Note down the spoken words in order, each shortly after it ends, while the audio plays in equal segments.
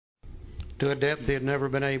to a depth he had never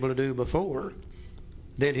been able to do before.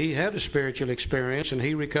 Then he had a spiritual experience, and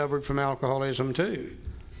he recovered from alcoholism too.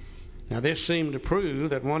 Now this seemed to prove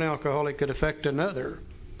that one alcoholic could affect another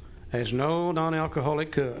as no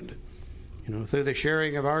non-alcoholic could. Through the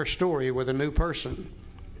sharing of our story with a new person,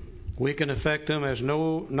 we can affect them as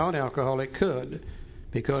no non-alcoholic could,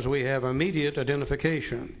 because we have immediate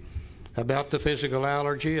identification about the physical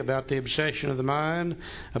allergy, about the obsession of the mind,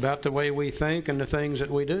 about the way we think and the things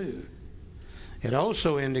that we do. It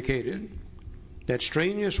also indicated that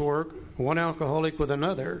strenuous work, one alcoholic with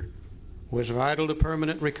another, was vital to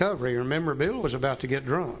permanent recovery. Remember, Bill was about to get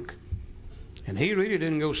drunk, and he really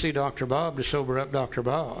didn't go see Dr. Bob to sober up Dr.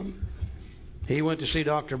 Bob. He went to see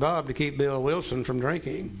Dr. Bob to keep Bill Wilson from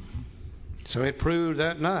drinking. So it proved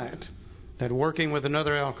that night that working with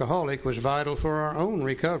another alcoholic was vital for our own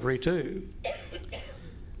recovery too.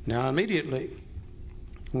 Now immediately,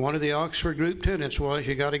 one of the Oxford group tenets was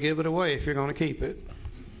you got to give it away if you're going to keep it.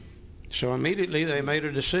 So immediately they made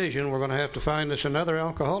a decision, we're going to have to find us another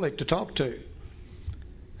alcoholic to talk to.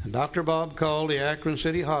 And Dr. Bob called the Akron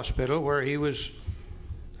City Hospital where he was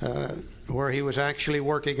actually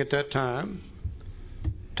working at that time,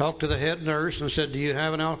 talked to the head nurse and said, do you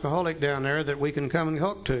have an alcoholic down there that we can come and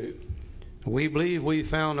talk to? We believe we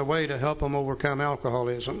found a way to help them overcome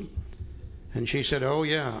alcoholism. And she said, oh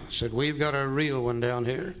yeah. Said, we've got a real one down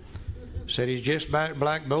here. Said, he's just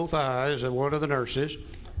black both eyes, of one of the nurses.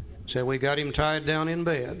 Said, we got him tied down in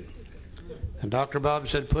bed. And Dr. Bob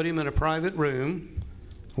said, put him in a private room.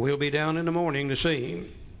 We'll be down in the morning to see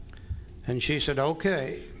him. And she said,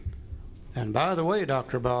 okay. And by the way,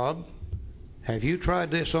 Dr. Bob, have you tried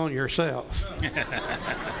this on yourself?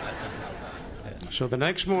 So the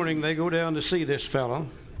next morning they go down to see this fellow.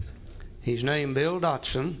 He's named Bill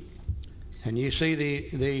Dotson. And you see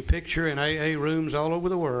the picture in AA rooms all over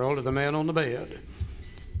the world of the man on the bed.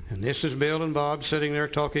 And this is Bill and Bob sitting there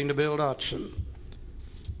talking to Bill Dotson.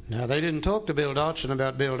 Now they didn't talk to Bill Dotson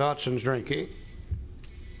about Bill Dotson's drinking.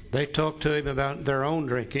 They talked to him about their own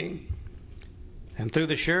drinking. And through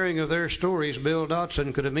the sharing of their stories, Bill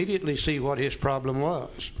Dotson could immediately see what his problem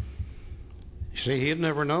was. You see, he had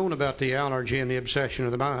never known about the allergy and the obsession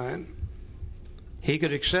of the mind. He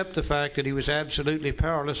could accept the fact that he was absolutely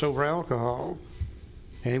powerless over alcohol,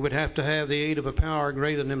 and he would have to have the aid of a power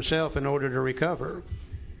greater than himself in order to recover.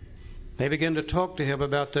 They began to talk to him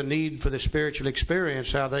about the need for the spiritual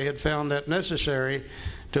experience, how they had found that necessary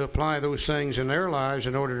to apply those things in their lives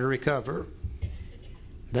in order to recover.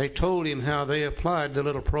 They told him how they applied the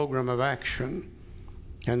little program of action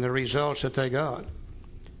and the results that they got.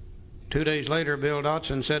 2 days later, Bill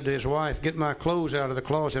Dotson said to his wife, get my clothes out of the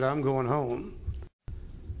closet, I'm going home.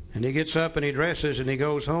 And he gets up and he dresses and he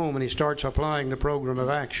goes home and he starts applying the program of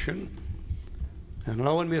action. And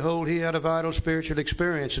lo and behold, he had a vital spiritual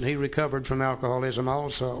experience and he recovered from alcoholism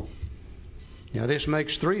also. Now this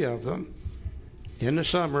makes 3 of them. In the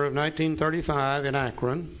summer of 1935 in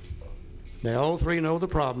Akron, they all 3 know the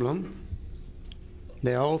problem.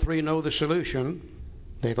 They all 3 know the solution.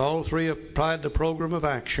 They've all 3 applied the program of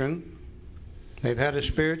action. They've had a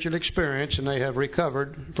spiritual experience and they have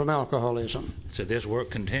recovered from alcoholism. So this work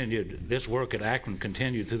continued. This work at Akron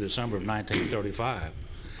continued through the summer of 1935.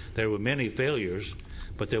 There were many failures,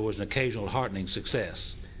 but there was an occasional heartening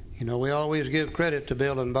success. You know, we always give credit to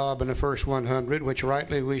Bill and Bob in the first 100, which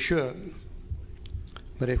rightly we should.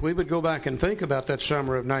 But if we would go back and think about that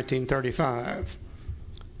summer of 1935,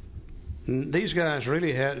 these guys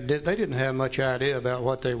really they didn't have much idea about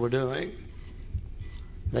what they were doing.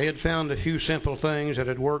 They had found a few simple things that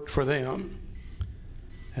had worked for them.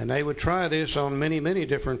 And they would try this on many, many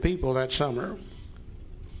different people that summer.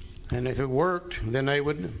 And if it worked, then they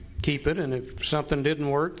would keep it. And if something didn't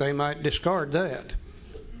work, they might discard that.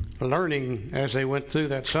 Learning as they went through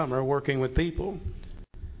that summer, working with people.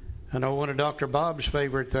 I know one of Dr. Bob's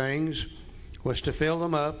favorite things was to fill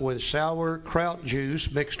them up with sour kraut juice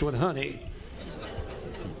mixed with honey.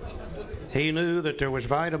 He knew that there was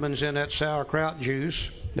vitamins in that sauerkraut juice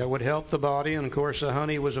that would help the body, and of course the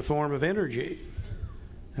honey was a form of energy.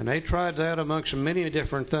 And they tried that amongst many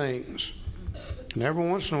different things. And every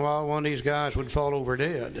once in a while one of these guys would fall over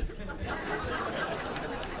dead.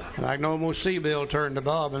 And I can almost see Bill turn to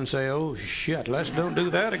Bob and say, oh shit, let's don't do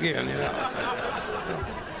that again. You know?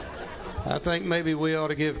 I think maybe we ought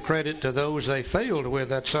to give credit to those they failed with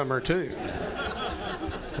that summer too.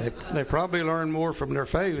 They probably learned more from their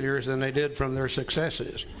failures than they did from their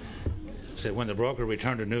successes. So when the broker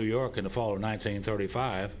returned to New York in the fall of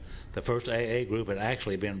 1935, the first AA group had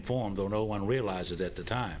actually been formed, though no one realized it at the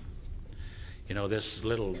time. You know, this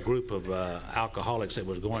little group of alcoholics that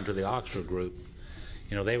was going to the Oxford group,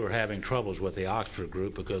 they were having troubles with the Oxford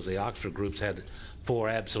group because the Oxford groups had 4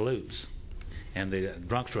 absolutes, and the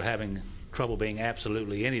drunks were having trouble being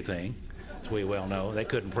absolutely anything, as we well know. They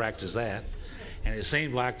couldn't practice that. And it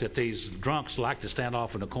seemed like that these drunks liked to stand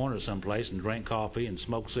off in a corner someplace and drink coffee and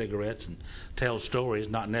smoke cigarettes and tell stories,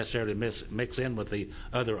 not necessarily mix in with the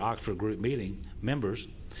other Oxford group meeting members.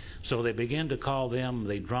 So they began to call them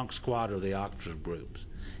the drunk squad or the Oxford groups.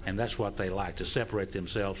 And that's what they liked, to separate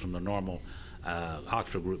themselves from the normal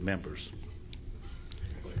Oxford group members.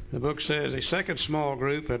 The book says a second small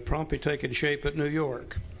group had promptly taken shape at New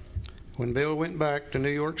York. When Bill went back to New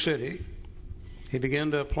York City, he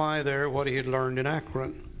began to apply there what he had learned in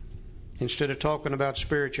Akron. Instead of talking about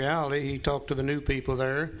spirituality, he talked to the new people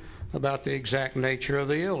there about the exact nature of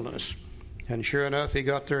the illness. And sure enough, he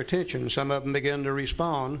got their attention. Some of them began to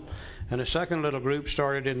respond, and a second little group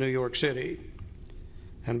started in New York City.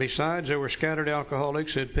 And besides, there were scattered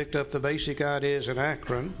alcoholics who had picked up the basic ideas in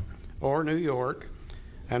Akron or New York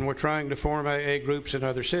and were trying to form AA groups in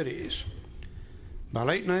other cities. By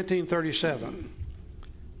late 1937,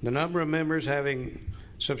 the number of members having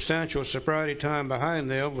substantial sobriety time behind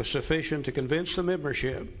them was sufficient to convince the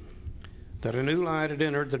membership that a new light had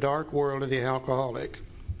entered the dark world of the alcoholic.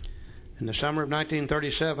 In the summer of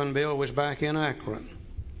 1937, Bill was back in Akron,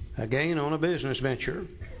 again on a business venture,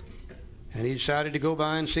 and he decided to go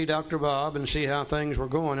by and see Dr. Bob and see how things were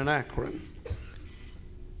going in Akron.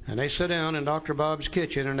 And they sat down in Dr. Bob's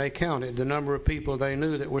kitchen and they counted the number of people they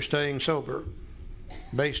knew that were staying sober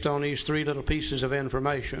based on these 3 little pieces of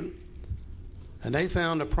information. And they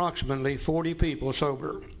found approximately 40 people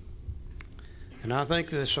sober. And I think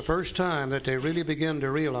this is the first time that they really began to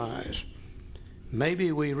realize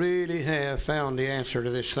maybe we really have found the answer to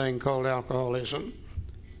this thing called alcoholism.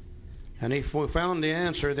 And if we found the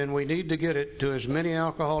answer, then we need to get it to as many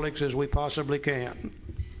alcoholics as we possibly can.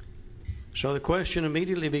 So the question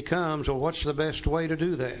immediately becomes, well, what's the best way to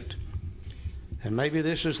do that? And maybe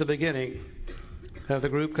this is the beginning of the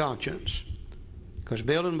group conscience. Because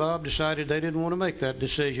Bill and Bob decided they didn't want to make that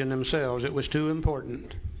decision themselves. It was too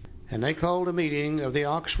important. And they called a meeting of the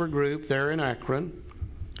Oxford group there in Akron.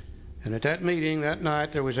 And at that meeting that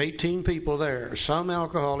night there was 18 people there, some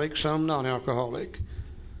alcoholic, some non-alcoholic.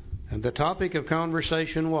 And the topic of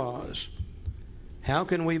conversation was, how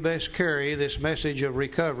can we best carry this message of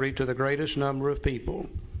recovery to the greatest number of people?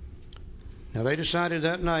 Now they decided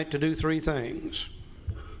that night to do 3 things.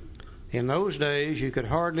 In those days, you could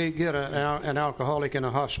hardly get an alcoholic in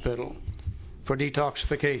a hospital for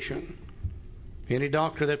detoxification. Any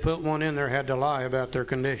doctor that put one in there had to lie about their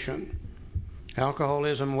condition.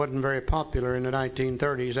 Alcoholism wasn't very popular in the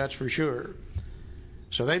 1930s, that's for sure.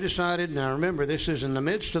 So they decided, now remember, this is in the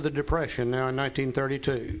midst of the Depression now in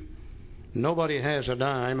 1932. Nobody has a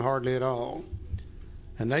dime, hardly at all.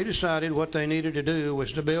 And they decided what they needed to do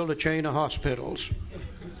was to build a chain of hospitals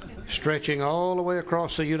stretching all the way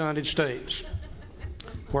across the United States,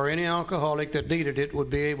 where any alcoholic that needed it would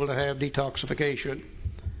be able to have detoxification.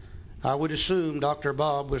 I would assume Dr.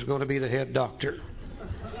 Bob was going to be the head doctor.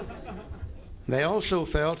 They also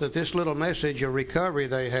felt that this little message of recovery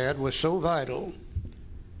they had was so vital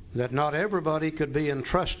that not everybody could be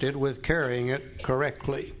entrusted with carrying it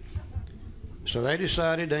correctly. So they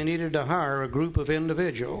decided they needed to hire a group of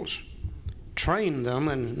individuals, train them,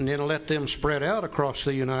 and then let them spread out across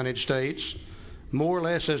the United States, more or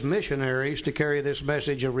less as missionaries, to carry this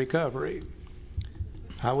message of recovery.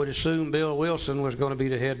 I would assume Bill Wilson was going to be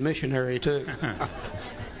the head missionary too.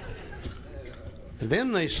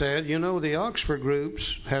 Then they said, the Oxford groups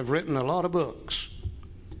have written a lot of books,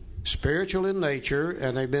 spiritual in nature,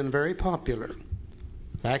 and they've been very popular.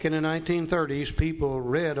 Back in the 1930s, people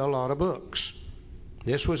read a lot of books.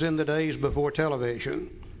 This was in the days before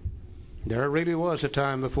television. There really was a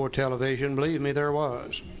time before television, believe me, there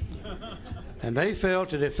was. And they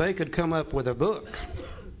felt that if they could come up with a book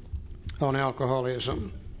on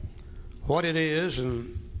alcoholism, what it is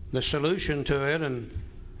and the solution to it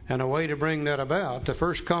and a way to bring that about, the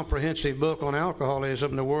first comprehensive book on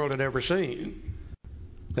alcoholism the world had ever seen,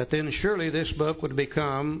 that then surely this book would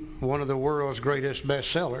become one of the world's greatest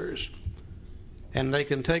bestsellers. And they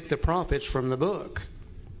can take the profits from the book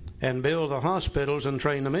and build the hospitals and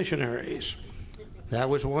train the missionaries. That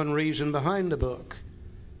was one reason behind the book.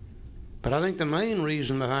 But I think the main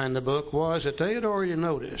reason behind the book was that they had already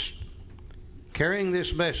noticed, carrying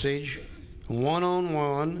this message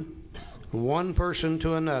one-on-one, one person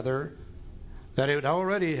to another, that it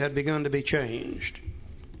already had begun to be changed.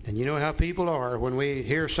 And you know how people are. When we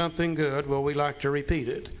hear something good, well, we like to repeat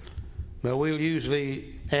it. But we'll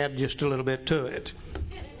usually add just a little bit to it.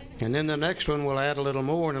 And then the next one will add a little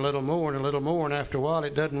more and a little more and a little more, and after a while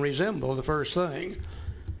it doesn't resemble the first thing.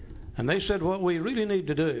 And they said, what we really need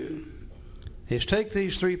to do is take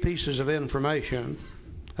these three pieces of information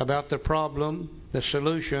about the problem, the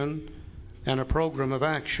solution, and a program of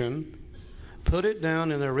action, put it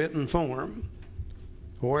down in a written form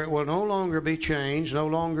where it will no longer be changed, no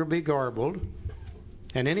longer be garbled,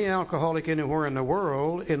 and any alcoholic anywhere in the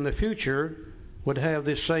world in the future would have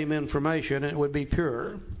this same information and it would be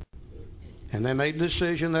pure. And they made the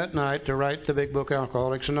decision that night to write the big book,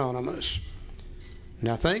 Alcoholics Anonymous.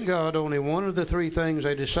 Now, thank God, only one of the three things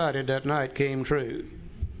they decided that night came true.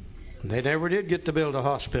 They never did get to build the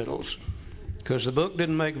hospitals, because the book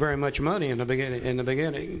didn't make very much money in the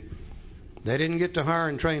beginning. They didn't get to hire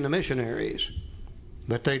and train the missionaries,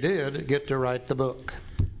 but they did get to write the book.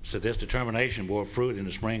 So this determination bore fruit in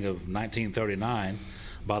the spring of 1939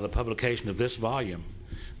 by the publication of this volume.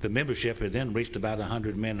 The membership had then reached about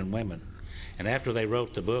 100 men and women. And after they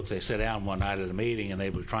wrote the book, they sat down one night at a meeting and they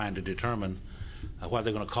were trying to determine what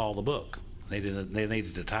they're going to call the book. They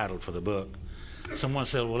needed a title for the book. Someone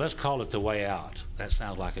said, well, let's call it The Way Out. That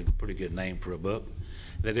sounds like a pretty good name for a book.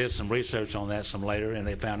 They did some research on that some later, and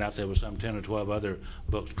they found out there were some 10 or 12 other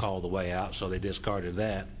books called The Way Out, so they discarded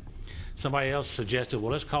that. Somebody else suggested,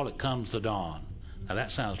 well, let's call it Comes the Dawn. Now,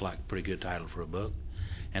 that sounds like a pretty good title for a book.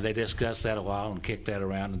 And they discussed that a while and kicked that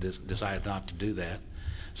around and decided not to do that.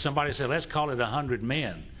 Somebody said, let's call it 100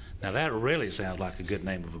 Men. Now, that really sounds like a good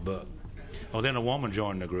name of a book. Well, then a woman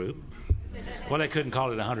joined the group. Well, they couldn't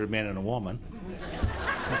call it 100 Men and a Woman.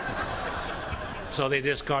 So they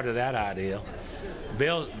discarded that idea.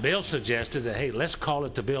 Bill suggested that, hey, let's call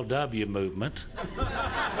it the Bill W. Movement.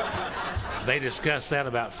 They discussed that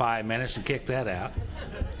about 5 minutes and kicked that out.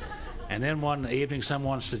 And then one evening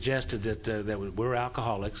someone suggested that we're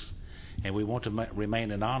alcoholics and we want to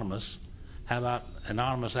remain anonymous. How about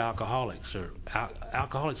Anonymous Alcoholics, or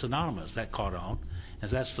Alcoholics Anonymous? That caught on.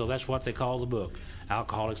 And so that's what they call the book,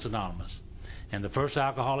 Alcoholics Anonymous. And the first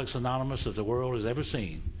Alcoholics Anonymous that the world has ever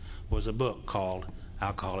seen was a book called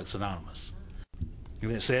Alcoholics Anonymous.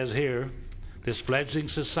 And it says here, this fledgling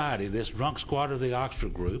society, this drunk squad of the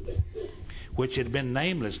Oxford group, which had been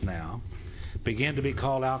nameless now, began to be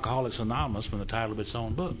called Alcoholics Anonymous from the title of its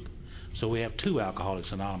own book. So we have two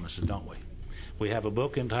Alcoholics Anonymous, don't we? We have a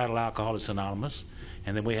book entitled Alcoholics Anonymous,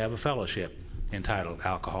 and then we have a fellowship entitled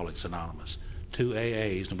Alcoholics Anonymous. Two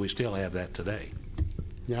AAs, and we still have that today.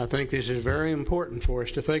 Now, I think this is very important for us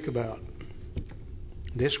to think about.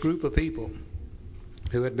 This group of people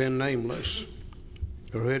who had been nameless,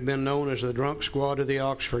 or who had been known as the drunk squad of the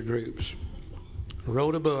Oxford groups,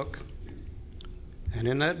 wrote a book, and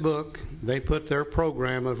in that book they put their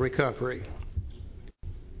program of recovery.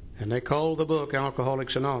 And they called the book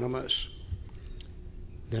Alcoholics Anonymous.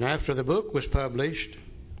 Then after the book was published,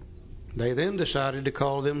 they then decided to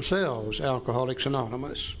call themselves Alcoholics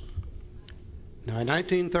Anonymous. Now, in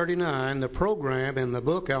 1939, the program in the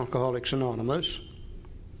book Alcoholics Anonymous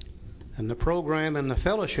and the program in the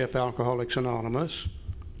fellowship Alcoholics Anonymous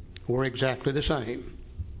were exactly the same.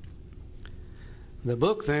 The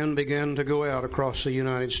book then began to go out across the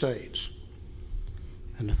United States.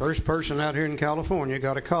 And the first person out here in California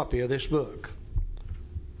got a copy of this book.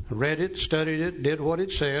 Read it, studied it, did what it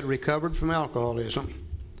said, recovered from alcoholism.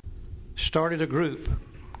 Started a group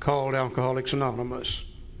called Alcoholics Anonymous.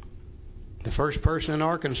 The first person in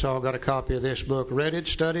Arkansas got a copy of this book, read it,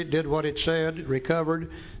 studied, did what it said, recovered,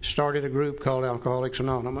 started a group called Alcoholics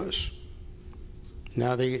Anonymous.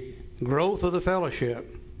 Now, the growth of the fellowship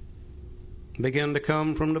began to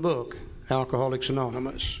come from the book Alcoholics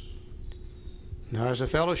Anonymous. Now, as the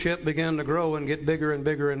fellowship began to grow and get bigger and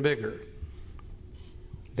bigger and bigger,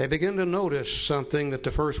 they began to notice something that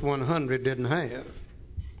the first 100 didn't have.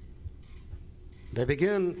 They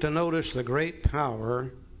began to notice the great power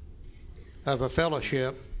of a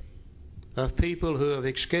fellowship of people who have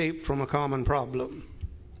escaped from a common problem.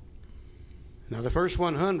 Now, the first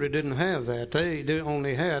 100 didn't have that. They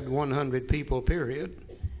only had 100 people, period.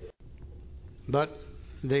 But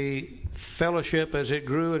the fellowship, as it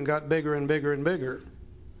grew and got bigger and bigger and bigger,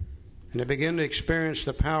 and they began to experience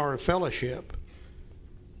the power of fellowship,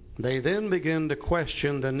 they then began to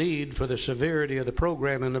question the need for the severity of the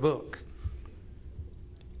program in the book.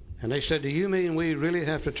 And they said, do you mean we really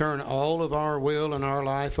have to turn all of our will and our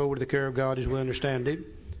life over to the care of God as we understand Him?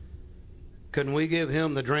 Couldn't we give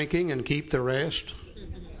Him the drinking and keep the rest?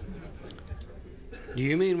 Do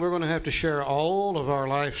you mean we're going to have to share all of our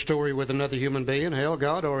life story with another human being? Hell,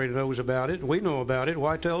 God already knows about it. We know about it.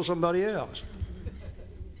 Why tell somebody else?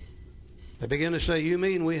 They begin to say, you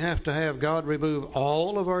mean we have to have God remove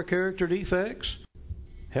all of our character defects?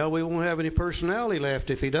 Hell, we won't have any personality left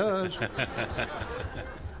if He does.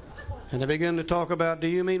 And they begin to talk about, do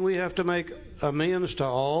you mean we have to make amends to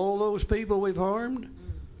all those people we've harmed?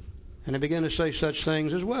 And they begin to say such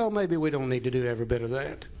things as, well, maybe we don't need to do every bit of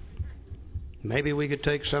that. Maybe we could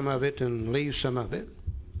take some of it and leave some of it.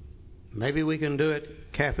 Maybe we can do it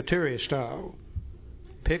cafeteria style.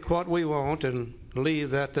 Pick what we want and leave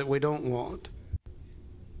that we don't want.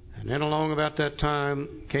 And then along about that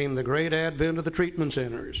time came the great advent of the treatment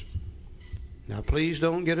centers. Now, please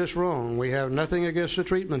don't get us wrong. We have nothing against the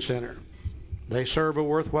treatment center. They serve a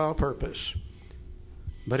worthwhile purpose.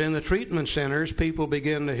 But in the treatment centers, people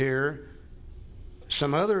begin to hear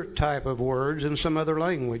some other type of words and some other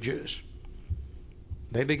languages.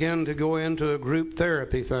 They begin to go into a group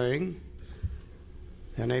therapy thing,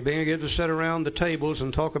 and they begin to sit around the tables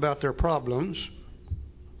and talk about their problems,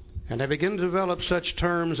 and they begin to develop such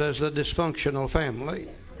terms as the dysfunctional family.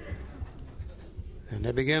 And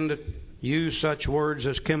they begin to use such words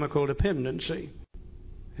as chemical dependency.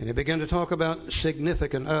 And they begin to talk about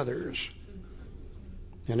significant others.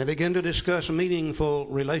 And they begin to discuss meaningful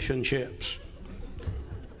relationships.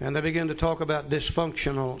 And they begin to talk about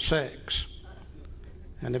dysfunctional sex.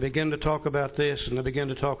 And they begin to talk about this and they begin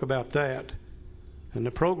to talk about that. And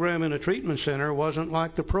the program in a treatment center wasn't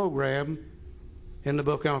like the program in the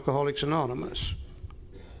book Alcoholics Anonymous.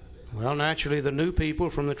 Well, naturally, the new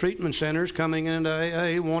people from the treatment centers coming into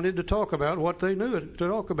AA wanted to talk about what they knew to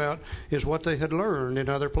talk about is what they had learned in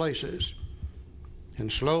other places. And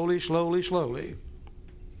slowly,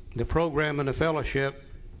 the program and the fellowship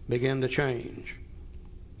began to change.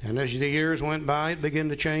 And as the years went by, it began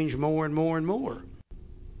to change more and more and more.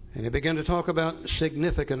 And they began to talk about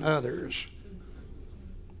significant others.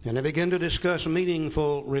 And they began to discuss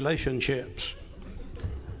meaningful relationships.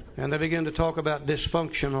 And they begin to talk about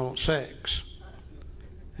dysfunctional sex.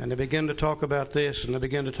 And they begin to talk about this and they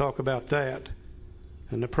begin to talk about that.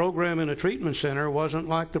 And the program in a treatment center wasn't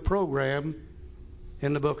like the program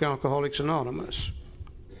in the book Alcoholics Anonymous.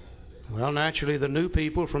 Well, naturally, the new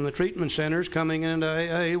people from the treatment centers coming into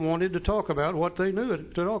AA wanted to talk about what they knew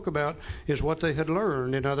to talk about is what they had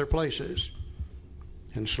learned in other places.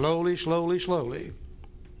 And slowly,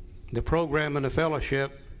 the program and the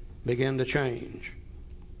fellowship began to change.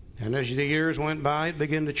 And as the years went by, it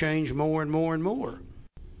began to change more and more and more.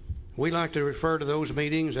 We like to refer to those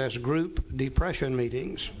meetings as group depression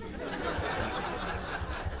meetings.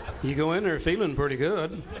 You go in there feeling pretty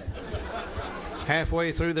good.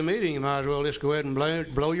 Halfway through the meeting, you might as well just go ahead and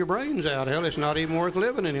blow your brains out. Hell, it's not even worth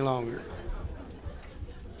living any longer.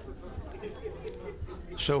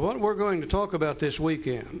 So what we're going to talk about this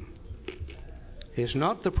weekend is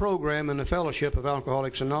not the program and the fellowship of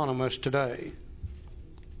Alcoholics Anonymous today.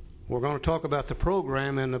 We're going to talk about the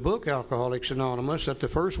program in the book Alcoholics Anonymous that the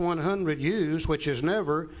first 100 used, which has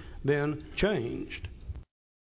never been changed.